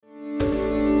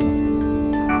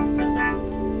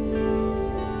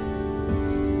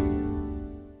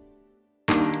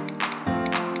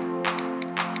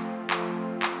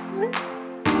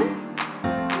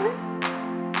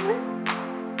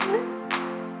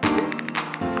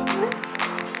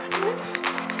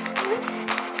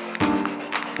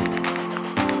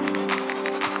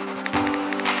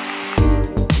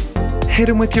Hit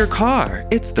 'em with your car.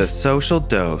 It's The Social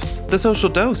Dose. The Social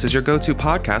Dose is your go-to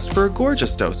podcast for a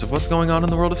gorgeous dose of what's going on in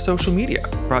the world of social media.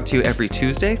 Brought to you every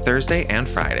Tuesday, Thursday, and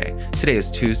Friday. Today is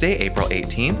Tuesday, April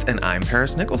 18th, and I'm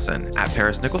Paris Nicholson, at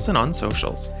Paris Nicholson on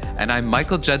socials. And I'm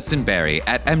Michael Judson Berry,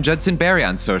 at mjudsonberry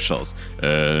on socials.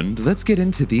 And let's get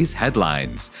into these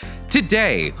headlines.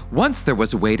 Today, once there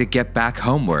was a way to get back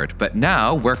homeward, but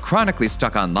now we're chronically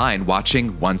stuck online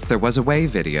watching Once There Was a Way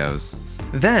videos.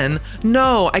 Then,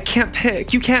 no, I can't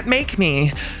pick. You can't make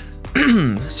me.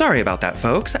 Sorry about that,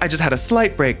 folks. I just had a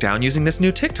slight breakdown using this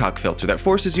new TikTok filter that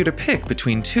forces you to pick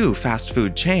between two fast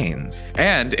food chains.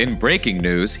 And in breaking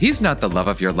news, he's not the love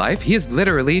of your life. He is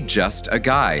literally just a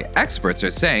guy. Experts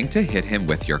are saying to hit him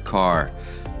with your car.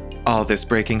 All this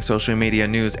breaking social media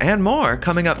news and more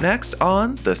coming up next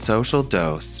on The Social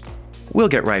Dose. We'll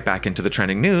get right back into the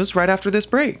trending news right after this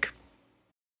break.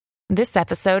 This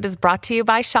episode is brought to you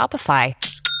by Shopify.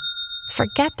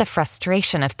 Forget the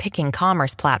frustration of picking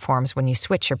commerce platforms when you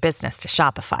switch your business to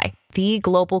Shopify, the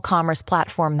global commerce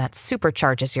platform that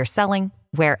supercharges your selling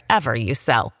wherever you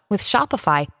sell. With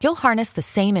Shopify, you'll harness the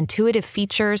same intuitive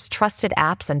features, trusted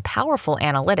apps, and powerful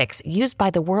analytics used by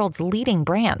the world's leading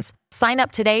brands. Sign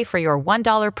up today for your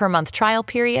 $1 per month trial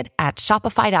period at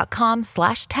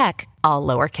shopify.com/tech, all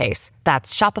lowercase.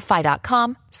 That's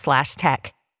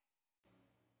shopify.com/tech.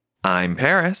 I'm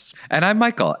Paris. And I'm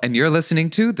Michael, and you're listening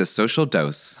to The Social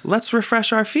Dose. Let's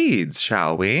refresh our feeds,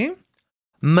 shall we?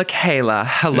 Michaela,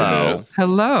 hello.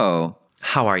 Hello.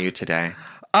 How are you today?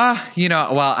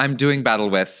 I'm doing battle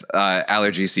with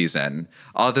allergy season.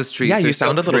 All those trees, yeah, you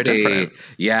sound a little different.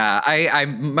 Yeah,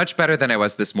 I'm much better than I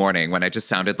was this morning when I just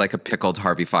sounded like a pickled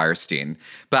Harvey Firestein.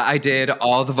 But I did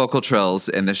all the vocal trills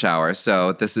in the shower,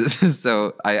 so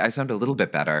I sound a little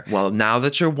bit better. Well, now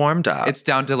that you're warmed up. It's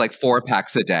down to like 4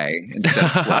 packs a day instead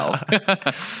of 12.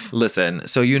 Listen,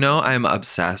 so I'm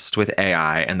obsessed with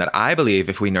AI and that I believe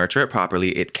if we nurture it properly,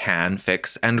 it can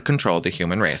fix and control the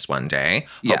human race one day,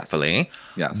 hopefully.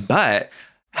 Yes. But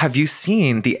have you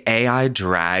seen the AI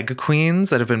drag queens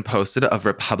that have been posted of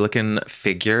Republican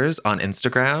figures on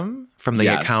Instagram from the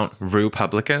account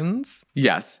Republicans?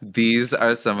 Yes, these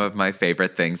are some of my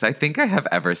favorite things I think I have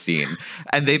ever seen.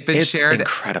 And they've been shared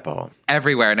incredible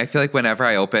everywhere. And I feel like whenever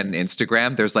I open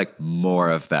Instagram, there's like more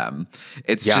of them.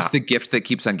 It's just the gift that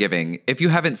keeps on giving. If you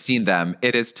haven't seen them,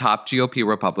 it is top GOP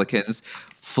Republicans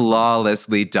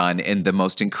flawlessly done in the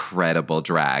most incredible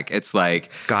drag. It's like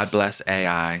God bless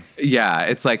AI. Yeah,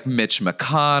 it's like Mitch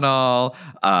McConnell.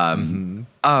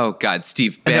 Oh God,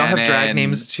 Steve Bannon. And they all have drag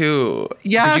names too.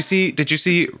 Yes. Did you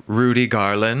see Rudy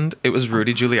Garland? It was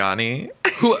Rudy Giuliani.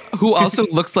 Who also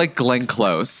looks like Glenn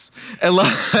Close. Oh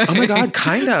my God,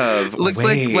 kind of. Looks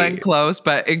like Glenn Close,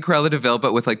 but in Cruella DeVille,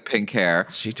 but with like pink hair.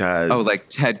 She does. Oh, like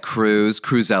Ted Cruz,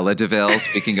 Cruzella DeVille,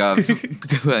 speaking of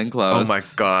Glenn Close. Oh my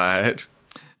God.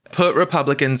 Put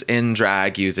Republicans in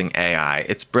drag using AI.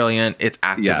 It's brilliant. It's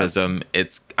activism.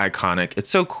 It's iconic.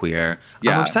 It's so queer.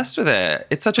 Yeah. I'm obsessed with it.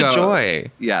 It's such a joy.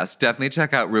 Yes, definitely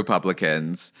check out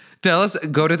Republicans.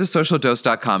 Go to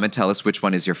thesocialdose.com and tell us which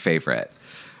one is your favorite.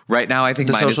 Right now, I think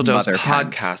mine is Mother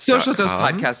Podcast. Social Dose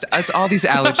Podcast. It's all these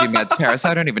allergy meds, Paris.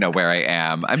 I don't even know where I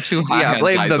am. I'm too high. Yeah,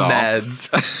 blame the meds.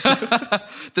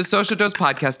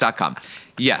 Thesocialdosepodcast.com.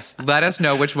 Yes, let us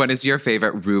know which one is your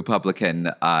favorite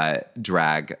Republican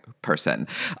drag person.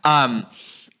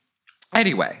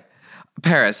 Anyway,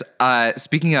 Paris,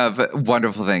 speaking of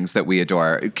wonderful things that we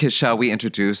adore, shall we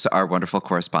introduce our wonderful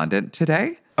correspondent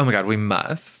today? Oh my God, we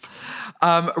must.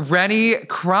 Renny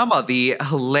Cromwell, the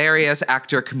hilarious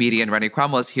actor, comedian Renny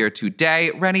Cromwell is here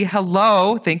today. Renny,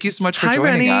 hello. Thank you so much for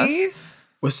joining us.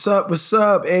 What's up?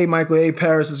 Hey, Michael. Hey,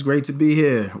 Paris. It's great to be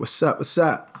here. What's up?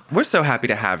 We're so happy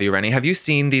to have you, Renny. Have you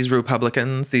seen these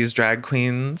Republicans, these drag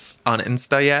queens on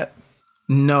Insta yet?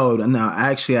 No.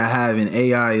 Actually, I haven't.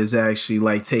 AI is actually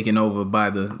like taking over by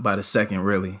the second,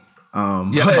 really. I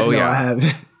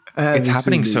haven't. It's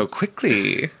happening so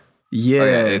quickly. Yeah,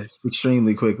 it's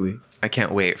extremely quickly. I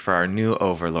can't wait for our new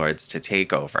overlords to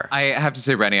take over. I have to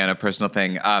say, Renny, on a personal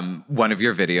thing, one of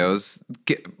your videos,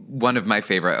 one of my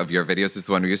favorite of your videos is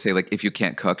the one where you say, like, if you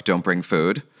can't cook, don't bring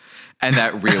food. And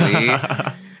that really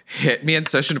hit me in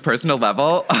such a personal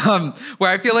level, where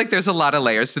I feel like there's a lot of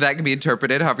layers to that, can be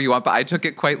interpreted however you want, but I took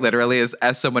it quite literally as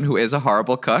someone who is a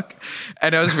horrible cook.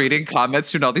 And I was reading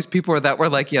comments from all these people that were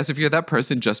like, yes, if you're that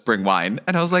person, just bring wine.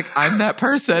 And I was like, I'm that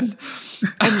person.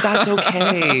 And that's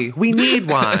okay. We need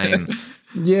wine.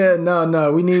 Yeah,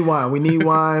 no, we need wine. We need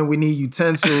wine. We need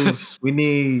utensils. We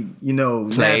need,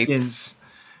 napkins.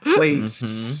 Plates.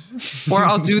 Mm-hmm. Or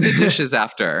I'll do the dishes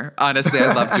after. Honestly,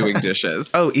 I love doing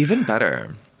dishes. Oh, even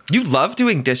better. You love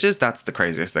doing dishes? That's the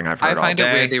craziest thing I've heard all day. I find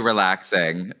it weirdly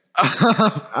relaxing.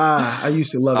 I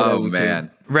used to love it as a kid.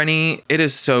 Renny, it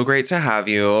is so great to have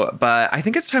you, but I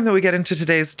think it's time that we get into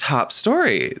today's top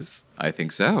stories. I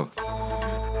think so.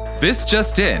 This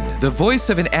just in, the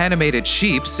voice of an animated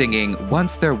sheep singing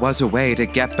 "Once There Was a Way to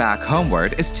Get Back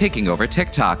Homeward" is taking over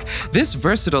TikTok. This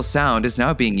versatile sound is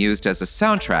now being used as a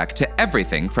soundtrack to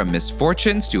everything from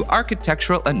misfortunes to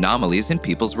architectural anomalies in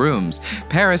people's rooms.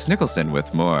 Paris Nicholson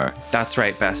with more. That's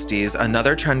right, besties.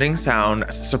 Another trending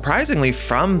sound, surprisingly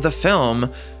from the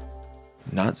film,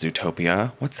 not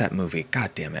Zootopia. What's that movie?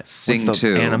 God damn it. Sing What's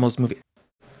the 2. Animals movie?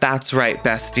 That's right,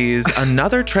 besties.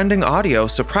 Another trending audio,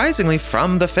 surprisingly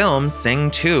from the film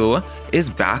Sing 2, is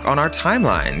back on our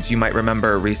timelines. You might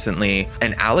remember recently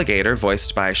an alligator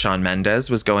voiced by Shawn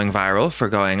Mendes was going viral for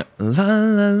going la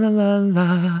la la la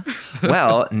la.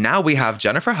 Well, now we have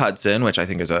Jennifer Hudson, which I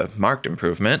think is a marked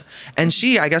improvement, and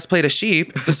she, I guess, played a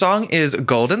sheep. The song is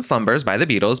Golden Slumbers by the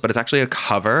Beatles, but it's actually a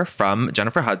cover from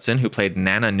Jennifer Hudson, who played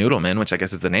Nana Noodleman, which I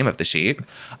guess is the name of the sheep.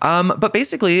 But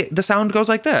basically, the sound goes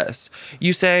like this.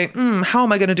 You say, how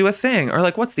am I going to do a thing? Or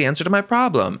like, what's the answer to my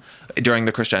problem? During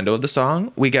the crescendo of the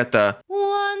song, we get the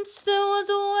 "Once there was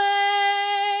a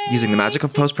way." Using the magic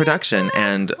of post-production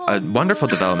and a wonderful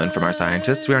development from our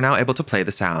scientists, we are now able to play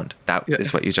the sound. That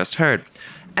is what you just heard.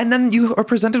 And then you are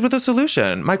presented with a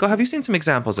solution. Michael, have you seen some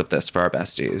examples of this for our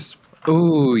besties?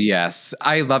 Ooh, yes.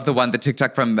 I love the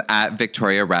TikTok from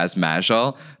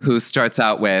 @VictoriaRazMajel, who starts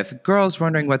out with girls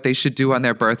wondering what they should do on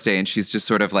their birthday. And she's just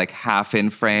sort of like half in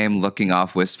frame, looking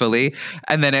off wistfully.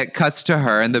 And then it cuts to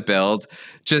her in the build,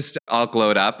 just all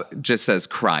glowed up, just says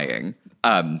crying.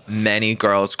 Many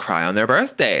girls cry on their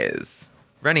birthdays.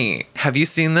 Renny, have you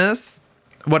seen this?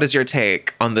 What is your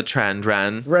take on the trend,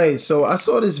 Ren? Right. So I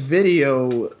saw this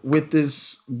video with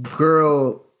this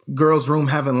girl's room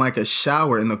having like a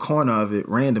shower in the corner of it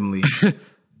randomly.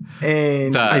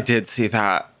 And I did see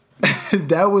that.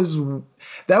 that was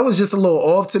just a little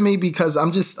off to me because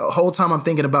the whole time I'm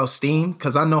thinking about steam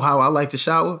because I know how I like to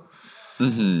shower.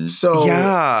 Mm-hmm. So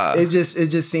it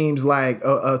just seems like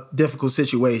a difficult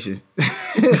situation.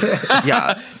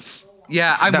 Yeah.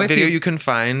 Yeah. That video you can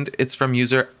find, it's from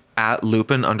user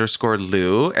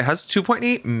 @Lupin_Lou. It has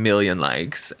 2.8 million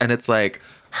likes, and it's like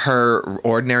her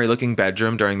ordinary looking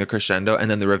bedroom during the crescendo,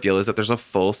 and then the reveal is that there's a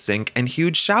full sink and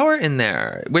huge shower in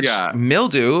there, which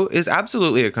mildew is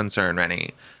absolutely a concern,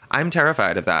 Renny. I'm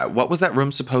terrified of that. What was that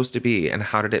room supposed to be, and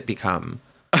how did it become?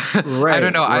 Right, I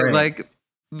don't know. Right. I like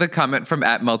the comment from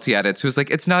 @MultiEdits, who's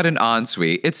like, it's not an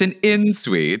ensuite, it's an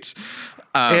in-suite.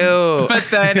 Ew. But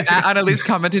then Annalise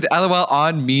commented, "LOL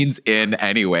on means in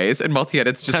anyways," and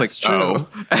MultiEdit's just That's like, true. "Oh,"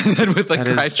 and then with like,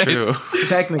 that is true.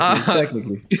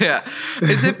 Technically. Yeah.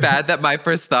 Is it bad that my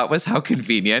first thought was how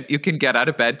convenient? You can get out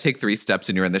of bed, take 3 steps,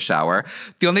 and you're in the shower.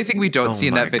 The only thing we don't see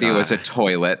in that video is a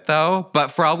toilet, though.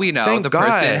 But for all we know, Thank the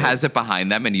God. person has it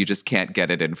behind them, and you just can't get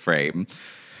it in frame.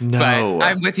 No. But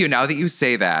I'm with you now that you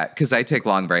say that, because I take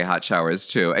long, very hot showers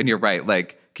too. And you're right.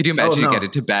 Like, could you imagine you get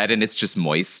into bed and it's just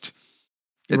moist?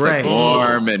 It's like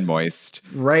warm and moist.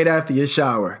 Right after your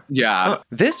shower. Yeah.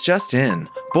 This just in.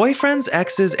 Boyfriends,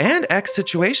 exes, and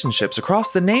ex-situationships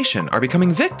across the nation are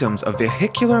becoming victims of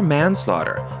vehicular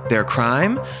manslaughter. Their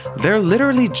crime? They're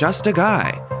literally just a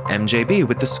guy. MJB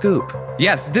with the scoop.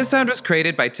 Yes, this sound was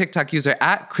created by TikTok user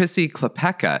 @Chrissy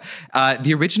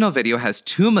The original video has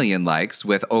 2 million likes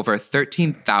with over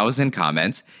 13,000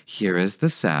 comments. Here is the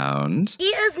sound. He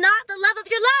is not the love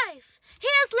of your life. He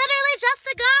is literally just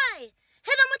a guy.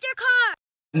 Hit him with your car.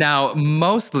 Now,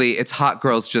 mostly it's hot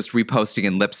girls just reposting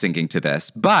and lip syncing to this,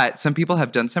 but some people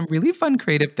have done some really fun,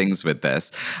 creative things with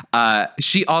this.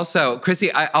 Chrissy also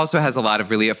has a lot of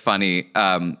really funny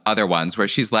other ones where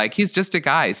she's like, he's just a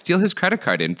guy, steal his credit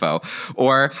card info,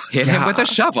 or hit him with a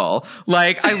shovel.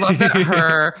 Like, I love that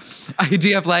her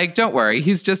idea of like, don't worry,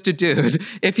 he's just a dude.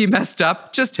 If he messed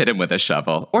up, just hit him with a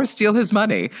shovel or steal his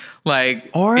money. Like,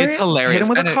 or it's hilarious.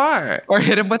 Hit him with a car. Or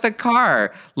hit him with a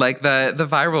car, like the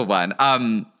viral one.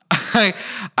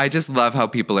 I just love how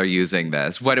people are using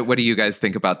this. What do you guys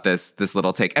think about this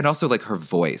little take? And also like her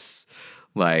voice.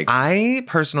 Like, I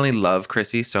personally love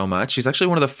Chrissy so much. She's actually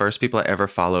one of the first people I ever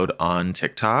followed on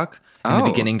TikTok. In the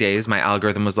beginning days, my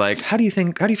algorithm was like, how do you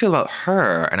feel about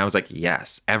her? And I was like,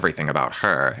 yes, everything about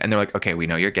her. And they're like, okay, we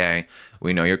know you're gay.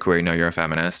 We know you're queer. We know you're a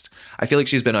feminist. I feel like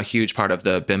she's been a huge part of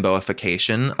the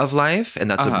bimboification of life.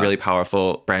 And that's a really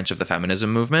powerful branch of the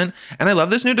feminism movement. And I love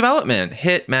this new development.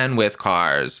 Hit men with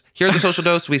cars. Here's the social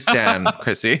dose we stand,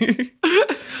 Chrissy.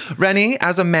 Renny,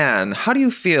 as a man, how do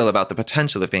you feel about the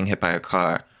potential of being hit by a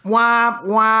car? Womp,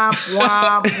 womp,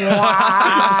 womp, womp.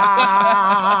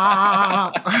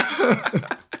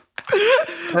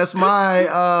 That's my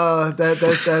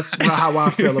that's how I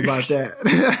feel about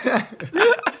that.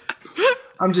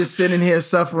 I'm just sitting here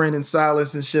suffering in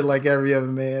silence and shit like every other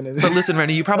man. But listen,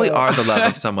 Renny, you probably are the love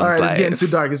of someone's life. It's getting too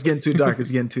dark. It's getting too dark. It's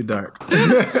getting too dark.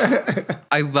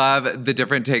 I love the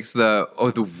different takes. The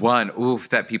one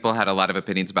that people had a lot of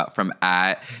opinions about from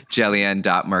at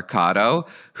Jillian.Mercado,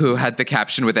 who had the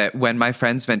caption with it, "When my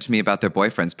friends vent to me about their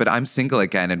boyfriends, but I'm single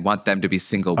again and want them to be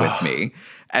single with me."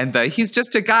 And he's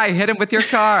just a guy, hit him with your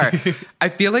car. I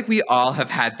feel like we all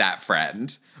have had that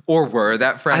friend. Or were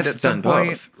that friend at some point?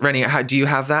 Both. Renny, do you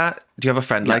have that? Do you have a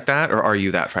friend like that? Or are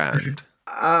you that friend?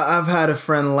 I've had a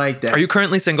friend like that. Are you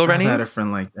currently single, Renny? I've had a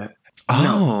friend like that.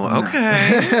 Oh,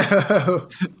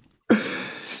 okay.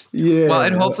 Yeah. Well,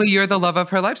 and hopefully you're the love of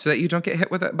her life so that you don't get hit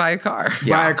by a car.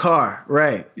 By a car,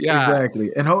 right. Yeah.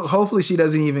 Exactly. And hopefully she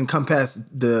doesn't even come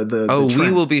past the trend.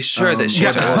 We will be sure that she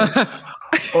does.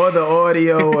 Or the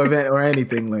audio event or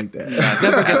anything like that.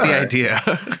 Never get the idea.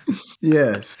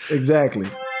 Yes, exactly.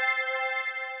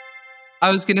 I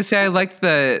was going to say I liked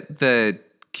the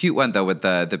cute one, though, with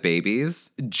the babies.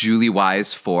 Julie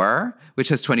Wise 4, which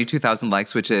has 22,000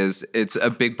 likes, it's a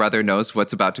big brother knows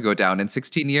what's about to go down in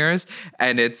 16 years.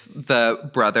 And it's the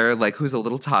brother, like, who's a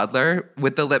little toddler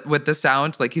with the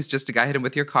sound. Like, he's just a guy hit him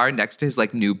with your car next to his,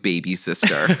 like, new baby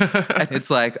sister. And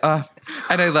it's like,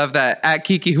 and I love that. At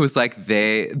Kiki, who's like,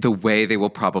 the way they will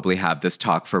probably have this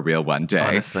talk for real one day.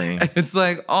 Honestly. And it's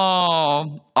like,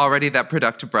 already that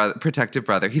protective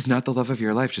brother. He's not the love of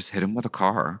your life. Just hit him with a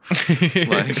car.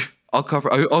 Like, I'll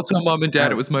tell mom and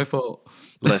dad it was my fault.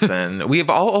 Listen, we've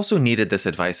all also needed this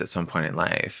advice at some point in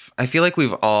life. I feel like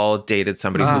we've all dated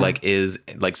somebody who like is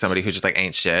like somebody who just like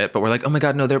ain't shit, but we're like, oh my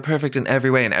God, no, they're perfect in every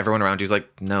way. And everyone around you's like,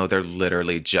 no, they're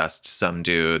literally just some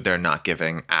dude. They're not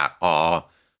giving at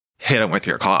all. Hit them with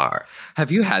your car.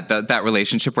 Have you had that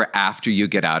relationship where after you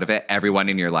get out of it, everyone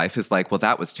in your life is like, well,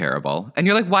 that was terrible. And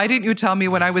you're like, why didn't you tell me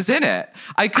when I was in it?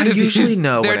 I usually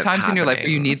know there when are it's times in your life where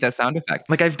happening. you need that sound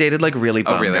effect. Like I've dated like really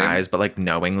bum really? guys, but like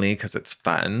knowingly because it's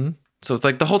fun. So it's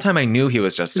like the whole time I knew he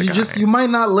was just a guy. You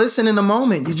might not listen in a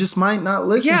moment. You just might not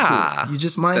listen to it. You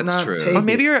just might That's not true. take Or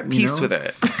maybe it, you're at peace with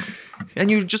it.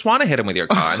 And you just want to hit him with your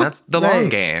car. And that's the long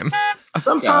game.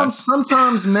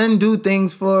 Sometimes men do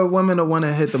things for women to want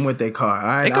to hit them with their car. All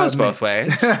right? It goes both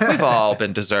ways. We've all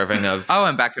been deserving of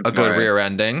I'm back and a good rear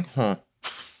ending.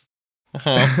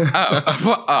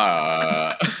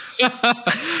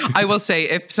 I will say,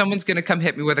 if someone's going to come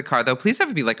hit me with a car, though, please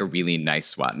have it be like a really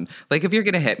nice one. Like if you're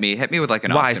going to hit me with like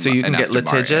an Why? Aston, So you can get Aston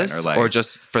Martin litigious like or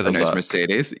just for the a nice look?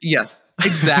 Mercedes? Yes,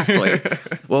 exactly.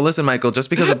 Well, listen, Michael, just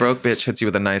because a broke bitch hits you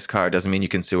with a nice car doesn't mean you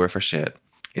can sue her for shit.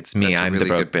 It's me. I'm the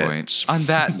broke bitch. Point. On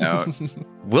that note,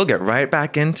 we'll get right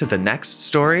back into the next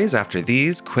stories after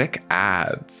these quick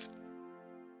ads.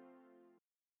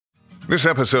 This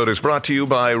episode is brought to you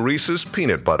by Reese's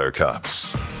Peanut Butter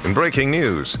Cups. In breaking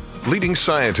news, leading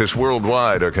scientists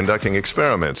worldwide are conducting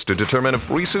experiments to determine if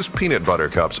Reese's Peanut Butter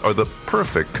Cups are the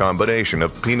perfect combination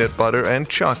of peanut butter and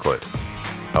chocolate.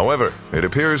 However, it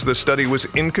appears the study was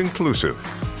inconclusive,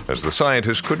 as the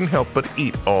scientists couldn't help but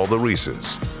eat all the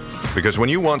Reese's. Because when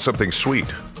you want something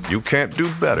sweet, you can't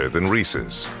do better than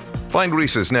Reese's. Find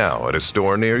Reese's now at a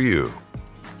store near you.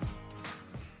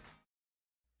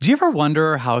 Do you ever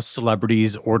wonder how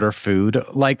celebrities order food?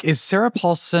 Like, is Sarah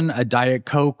Paulson a Diet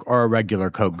Coke or a regular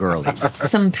Coke girlie?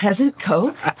 Some peasant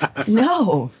Coke?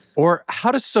 No. Or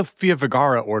how does Sofia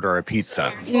Vergara order a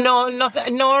pizza? No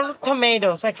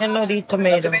tomatoes. I cannot eat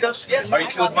tomatoes. Yes. Are you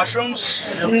cool with mushrooms?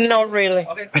 Not really.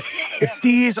 If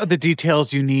these are the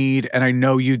details you need, and I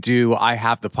know you do, I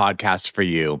have the podcast for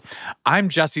you. I'm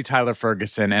Jesse Tyler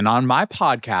Ferguson, and on my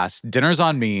podcast, Dinners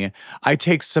on Me, I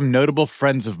take some notable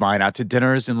friends of mine out to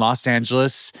dinners in Los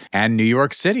Angeles and New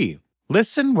York City.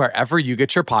 Listen wherever you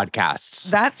get your podcasts.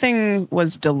 That thing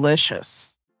was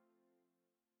delicious.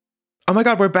 Oh my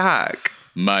God, we're back.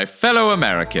 My fellow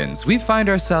Americans, we find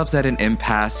ourselves at an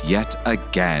impasse yet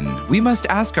again. We must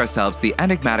ask ourselves the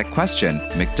enigmatic question,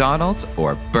 McDonald's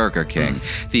or Burger King?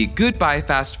 The goodbye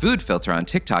fast food filter on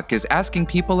TikTok is asking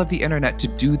people of the internet to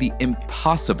do the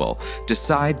impossible,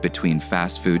 decide between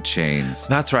fast food chains.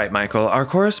 That's right, Michael. Our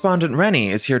correspondent Renny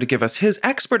is here to give us his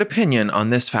expert opinion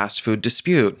on this fast food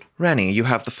dispute. Renny, you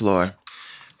have the floor.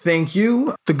 Thank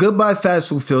you. The goodbye fast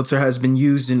food filter has been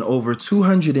used in over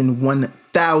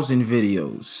 201,000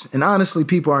 videos. And honestly,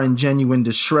 people are in genuine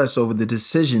distress over the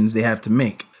decisions they have to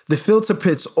make. The filter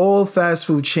pits all fast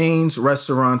food chains,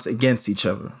 restaurants against each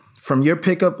other. From your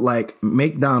pickup like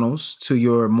McDonald's to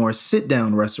your more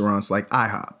sit-down restaurants like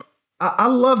IHOP. I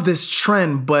love this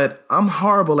trend, but I'm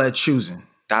horrible at choosing.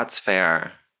 That's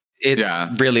fair. It's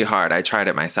really hard. I tried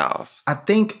it myself. I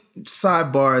think,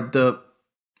 sidebar, the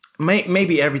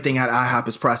maybe everything at IHOP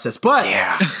is processed, but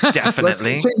yeah,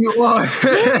 definitely. Let's continue on.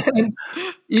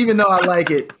 Even though I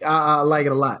like it, I like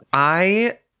it a lot.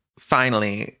 I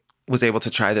finally was able to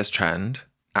try this trend,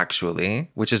 actually,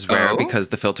 which is rare because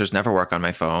the filters never work on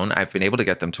my phone. I've been able to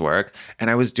get them to work, and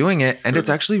I was doing it, and it's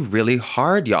actually really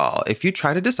hard, y'all. If you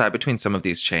try to decide between some of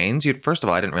these chains, first of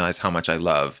all, I didn't realize how much I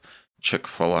love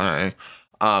Chick-fil-A.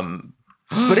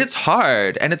 But it's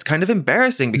hard, and it's kind of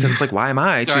embarrassing because it's like, why am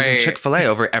I choosing Chick-fil-A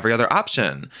over every other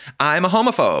option? I'm a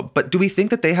homophobe, but do we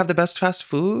think that they have the best fast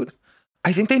food?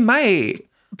 I think they might.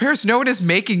 Paris, no one is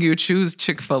making you choose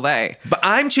Chick-fil-A. But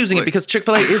I'm choosing it because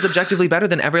Chick-fil-A is objectively better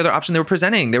than every other option they were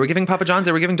presenting. They were giving Papa John's,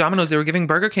 they were giving Domino's, they were giving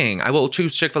Burger King. I will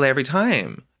choose Chick-fil-A every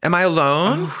time. Am I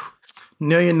alone?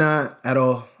 No, you're not at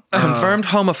all. Confirmed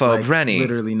homophobe, Renny.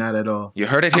 Literally not at all. You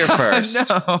heard it here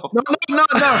first.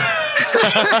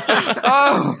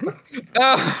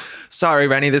 No. Sorry,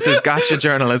 Renny, this is gotcha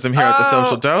journalism here at the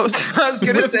Social Dose. I was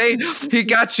going to say, he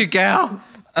got you, gal.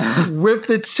 With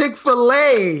the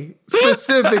Chick-fil-A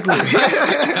specifically.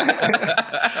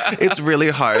 It's really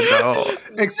hard, though.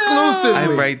 Exclusively.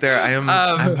 I'm right there. I'm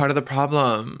part of the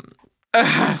problem.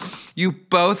 You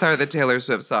both are the Taylor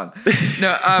Swift song.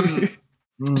 No,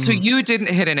 so you didn't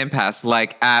hit an impasse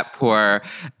like at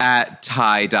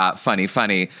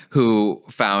Ty.funnyfunny,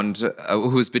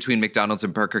 who's between McDonald's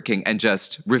and Burger King and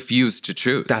just refused to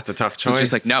choose. That's a tough choice. He's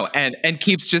just like, no, and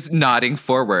keeps just nodding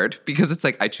forward because it's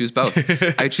like, I choose both.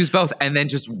 I choose both. And then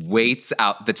just waits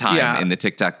out the time in the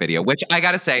TikTok video, which I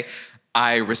gotta say,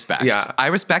 I respect. Yeah. I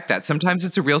respect that. Sometimes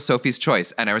it's a real Sophie's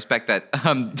choice. And I respect that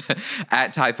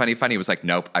at Ty Funny was like,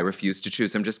 nope, I refuse to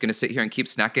choose. I'm just going to sit here and keep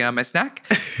snacking on my snack.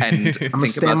 And I'm going to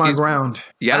stand my ground.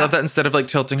 Yeah. I love that instead of like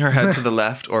tilting her head to the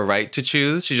left or right to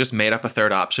choose, she just made up a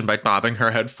third option by bobbing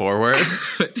her head forward.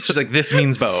 She's like, this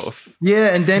means both.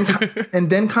 Yeah. And then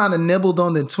kind of nibbled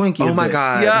on the Twinkie. Oh my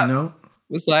God. Yeah. You know?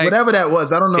 Was like whatever that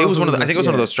was. I don't know. It was one of I think it was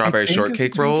one of those strawberry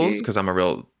shortcake Twinkie. rolls because I'm a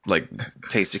real like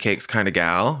tasty cakes kind of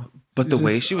gal. But the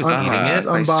way she was eating it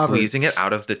by squeezing it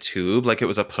out of the tube like it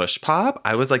was a push pop,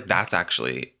 I was like, that's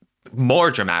actually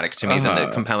more dramatic to me than the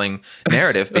compelling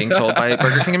narrative being told by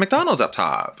Burger King and McDonald's up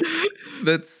top.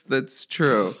 That's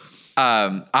true.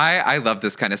 I love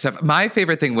this kind of stuff. My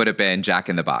favorite thing would have been Jack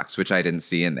in the Box, which I didn't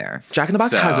see in there. Jack in the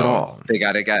Box has it all. They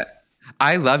got to get.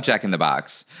 I love Jack in the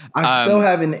Box. I still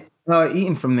haven't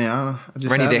eaten from there.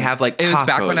 Renny, they have like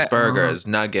tacos, back burgers,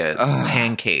 nuggets,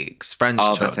 pancakes, French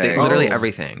toast, literally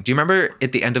everything. Do you remember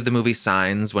at the end of the movie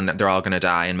Signs when they're all going to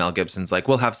die and Mel Gibson's like,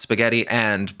 we'll have spaghetti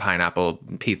and pineapple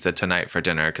pizza tonight for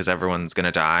dinner because everyone's going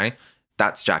to die?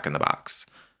 That's Jack in the Box.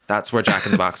 That's where Jack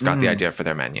in the Box got the idea for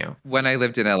their menu. When I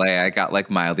lived in LA, I got like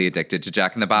mildly addicted to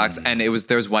Jack in the Box. And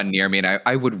there was one near me and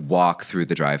I would walk through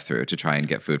the drive-thru to try and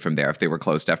get food from there if they were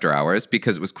closed after hours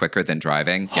because it was quicker than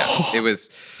driving. Yeah, it was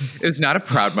not a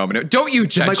proud moment. Don't you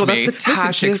judge Michael, me. that's the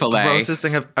tackiest, grossest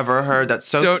thing I've ever heard. That's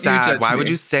so sad. Why would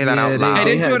you say that out loud? I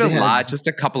didn't do it a lot, just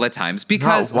a couple of times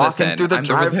because walking through the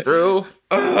drive-thru.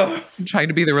 I'm trying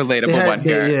to be the relatable one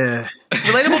here. Yeah.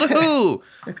 Relatable to who?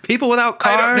 People without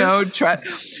cars? I don't know.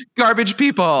 Garbage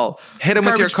people. Hit them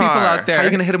with your car. Out there. How are you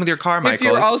going to hit them with your car, Michael? If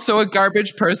you're also a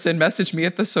garbage person, message me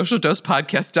at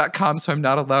thesocialdosepodcast.com so I'm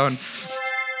not alone.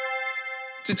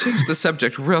 To change the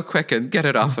subject real quick and get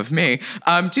it off of me.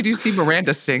 Did you see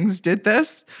Miranda Sings did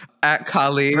this at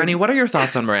Kali? Renny, what are your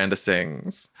thoughts on Miranda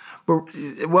Sings?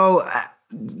 Well,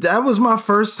 that was my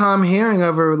first time hearing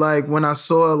of her, like when I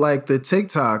saw like the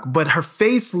TikTok, but her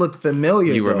face looked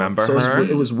familiar. You remember her?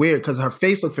 It was weird because her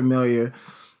face looked familiar,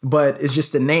 but it's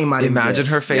just the name I didn't Imagine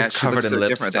get. her face covered in lipstick.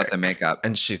 Different without the makeup.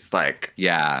 And she's like,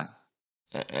 yeah.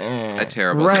 A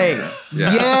terrible right.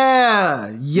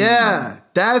 singer. Yeah.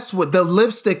 That's what the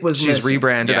lipstick was. She's missing.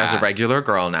 rebranded as a regular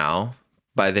girl now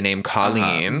by the name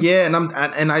Colleen. Yeah,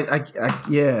 and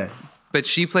I But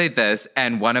she played this,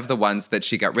 and one of the ones that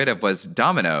she got rid of was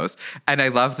Domino's. And I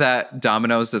love that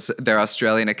Domino's, their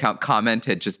Australian account,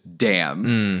 commented just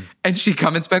damn. And she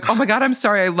comments back, oh my God, I'm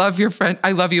sorry. I love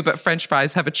you, but French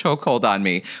fries have a chokehold on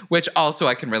me, which also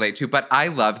I can relate to. But I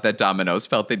love that Domino's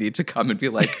felt the need to come and be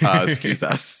like, excuse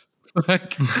us.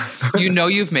 Like,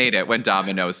 you've made it when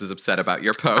Domino's is upset about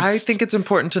your post. I think it's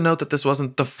important to note that this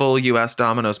wasn't the full US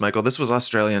Domino's, Michael. This was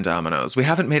Australian Domino's. We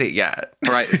haven't made it yet.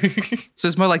 Right. So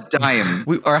it's more like dime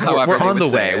or however. We're on the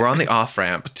way. We're on the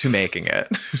off-ramp to making it.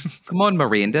 Come on,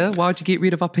 Miranda. Why'd you get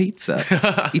rid of our pizza?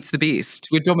 It's the beast.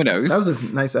 We're Domino's. That was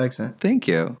a nice accent. Thank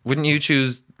you. Wouldn't you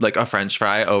choose like a French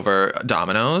fry over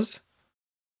Domino's?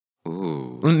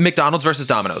 Ooh. McDonald's versus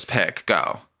Domino's. Pick.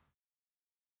 Go.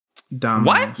 Domino's.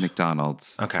 What?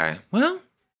 McDonald's. Okay. Well,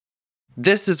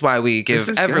 this is why we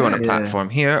give everyone a platform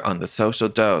here on The Social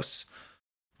Dose.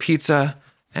 Pizza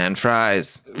And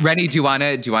fries. Renny, do you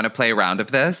wanna play a round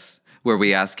of this where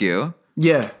we ask you?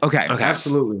 Yeah. Okay.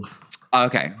 Absolutely.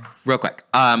 Okay, real quick.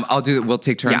 We'll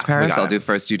take turns, Paris. I'll do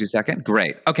first, you do second.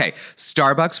 Great. Okay,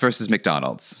 Starbucks versus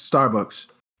McDonald's. Starbucks.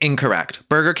 Incorrect.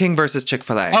 Burger King versus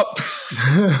Chick-fil-A. Oh.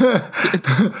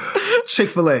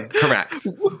 Chick-fil-A. Correct.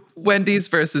 Wendy's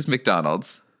versus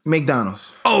McDonald's.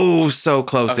 McDonald's. Oh, so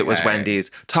close. Okay. It was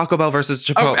Wendy's. Taco Bell versus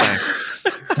Chipotle.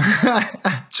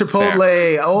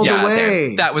 Chipotle all the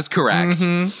way. That was correct.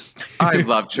 I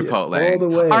love Chipotle. All the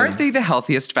way. Aren't they the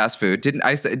healthiest fast food?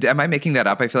 Am I making that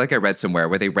up? I feel like I read somewhere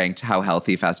where they ranked how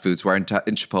healthy fast foods were, and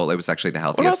Chipotle was actually the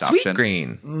What healthiest about option.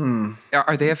 Sweetgreen?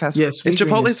 Are they a fast food? Yeah, Is Sweetgreen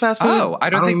Chipotle's fast food? Oh, I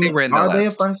don't think they were in the Are they a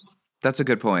list. fast? That's a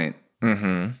good point.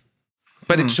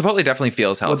 But Chipotle definitely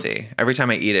feels healthy. Every time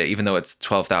I eat it, even though it's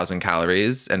 12,000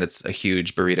 calories and it's a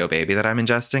huge burrito baby that I'm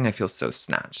ingesting, I feel so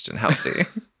snatched and healthy.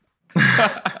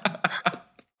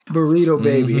 Burrito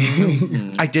baby.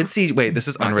 I did see, wait, this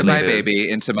is My unrelated. baby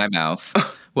into my mouth.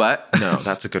 What? No,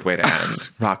 that's a good way to end.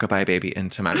 Rockabye baby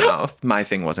into my mouth. My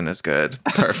thing wasn't as good.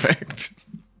 Perfect.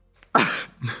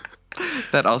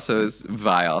 That also is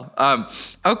vile.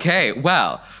 Okay,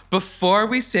 well, before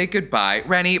we say goodbye,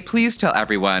 Renny, please tell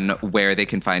everyone where they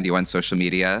can find you on social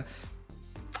media.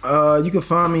 You can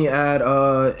find me at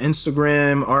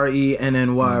Instagram,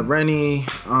 RENNY, Renny.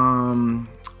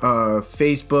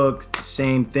 Facebook,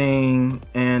 same thing.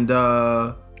 And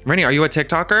Renny, are you a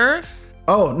TikToker?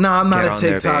 oh, no, I'm not Get a on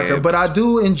there, TikToker, babes. but I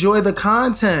do enjoy the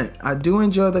content.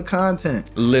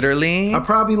 Literally? I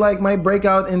probably might break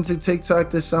out into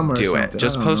TikTok this summer. Do or it. something.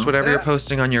 Just I don't post know. whatever you're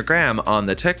posting on your gram on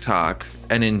the TikTok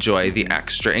and enjoy the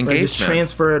extra Or engagement. just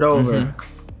transfer it over.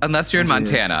 Unless you're in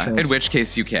Montana, transfer. in which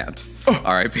case you can't.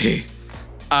 R.I.P.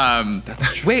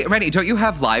 That's true. Wait, Renny, don't you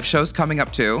have live shows coming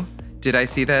up too? Did I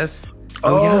see this?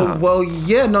 yeah. Well,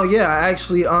 yeah. I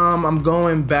actually, I'm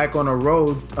going back on the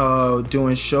road,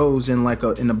 doing shows in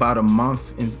about a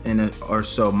month or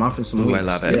so, month and some Ooh, weeks. I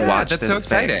love it. Yeah. Watch That's this so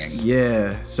exciting. space.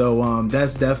 Yeah. So,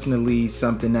 that's definitely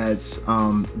something that's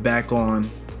back on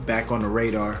the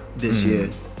radar this year.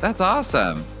 That's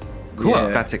awesome. Cool. Yeah.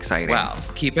 That's exciting. Well,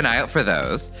 keep an eye out for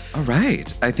those. All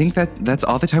right. I think that's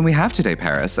all the time we have today,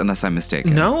 Paris, unless I'm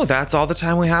mistaken. No, that's all the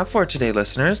time we have for today,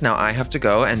 listeners. Now I have to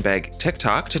go and beg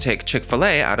TikTok to take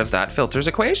Chick-fil-A out of that filter's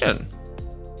equation.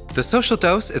 The Social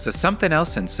Dose is a Something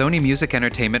Else and Sony Music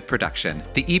Entertainment production.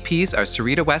 The EPs are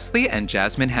Sarita Wesley and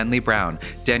Jasmine Henley Brown.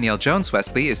 Danielle Jones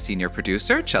Wesley is senior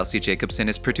producer, Chelsea Jacobson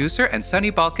is producer, and Sunny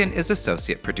Balkin is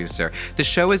associate producer. The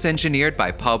show is engineered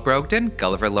by Paul Brogdon,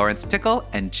 Gulliver Lawrence Tickle,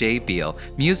 and Jay Beal.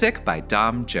 Music by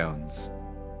Dom Jones.